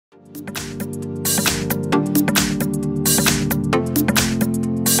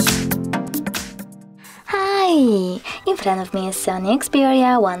In front of me is SONY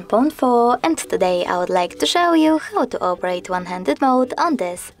Xperia 1.4 and today I would like to show you how to operate one-handed mode on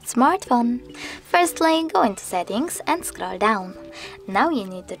this smartphone. Firstly, go into settings and scroll down. Now you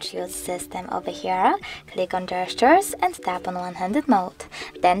need to choose system over here, click on gestures and tap on one-handed mode.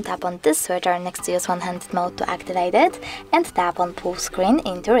 Then tap on this switcher next to use one-handed mode to activate it and tap on pull screen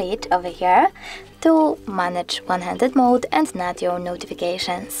into reach over here to manage one-handed mode and not your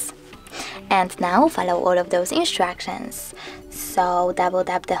notifications. And now follow all of those instructions. So double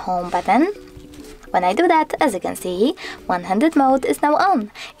tap the home button. When I do that, as you can see, one-handed mode is now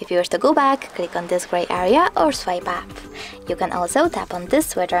on. If you wish to go back, click on this gray area or swipe up. You can also tap on this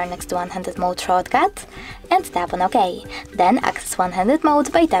switcher next to one-handed mode shortcut and tap on OK. Then access one-handed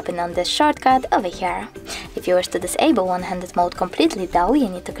mode by tapping on this shortcut over here. If you wish to disable one-handed mode completely though, you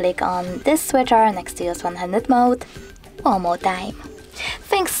need to click on this switcher next to use one-handed mode one more time.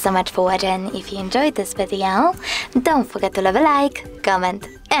 Thanks so much for watching. If you enjoyed this video, don't forget to leave a like, comment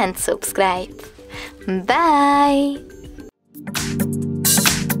and subscribe. Bye!